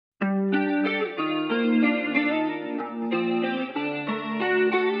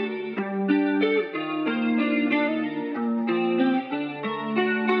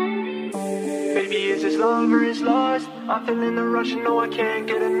love or it's lost? I'm feeling the rush and know I can't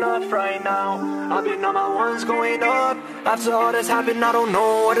get enough right now. I've been on my ones going up. After all that's happened, I don't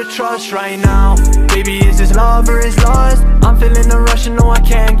know what to trust right now. Baby, is this love or it's lost? I'm feeling the rush and know I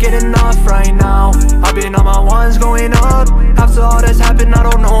can't get enough right now. I've been on my ones going up. After all that's happened, I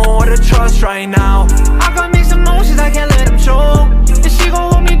don't know what to trust right now. I got mixed emotions, I can't let them show. If she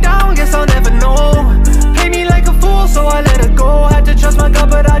gon' hold me down, guess I'll never know. Play me like a fool, so I let her go. Had to trust my gut,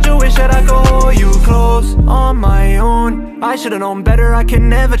 but I just wish that I could hold you close on my own. I should've known better, I can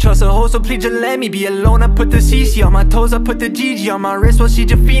never trust a hoe, so please just let me be alone. I put the CC on my toes, I put the GG on my wrist, while she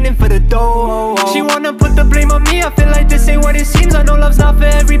just fiending for the dough. She wanna put the blame on me, I feel like this ain't what it seems. I know love's not for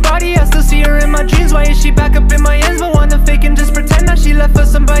everybody, I still see her in my dreams. Why is she back up in my ends, but wanna fake and just pretend that she left for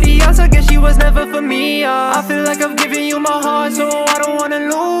somebody else? I guess she was never for me, I feel like I've given you my heart, so I don't wanna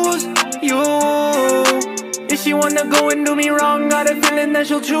lose you. If she wanna go and do me wrong, got a feeling that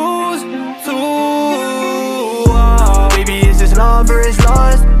she'll choose to. Baby, is this love or is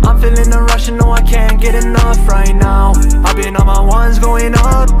lost? I'm feeling the rush and know I can't get enough right now. I've been on my ones going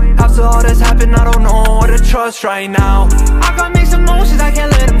up. After all that's happened, I don't know what to trust right now. I got mixed emotions, I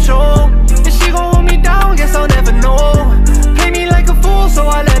can't let them show. If she gon' hold me down, guess I'll never know. Play me like a fool, so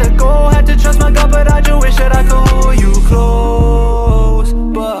I let her go. Had to trust my gut, but I just wish that I could hold you close.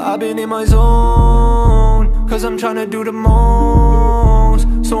 But I've been in my zone, cause I'm tryna do the most.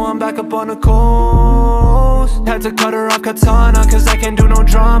 So I'm back up on the coast. Had to cut her off katana, cause I can't do no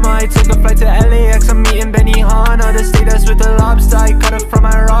drama. I took a flight to LAX, I'm meeting Benihana. The state that's with the lobster, I cut it from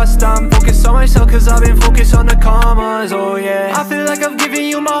my roster. I'm focused on myself, cause I've been focused on the commas, oh yeah. I feel like I've given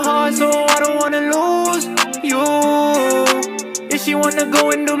you my heart, so I don't wanna lose you. If she wanna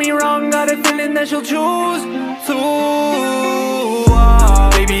go and do me wrong, got a feeling that she'll choose to.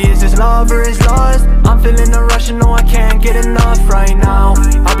 Baby, is this love or is lost? I'm feeling the rush and know I can't get enough right now.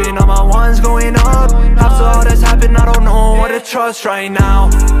 I've been on my ones going up. After all that's happened, I don't know what to trust right now.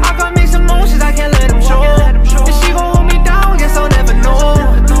 I got mixed emotions, I can't let them show. If she gon' hold me down, guess I'll never know.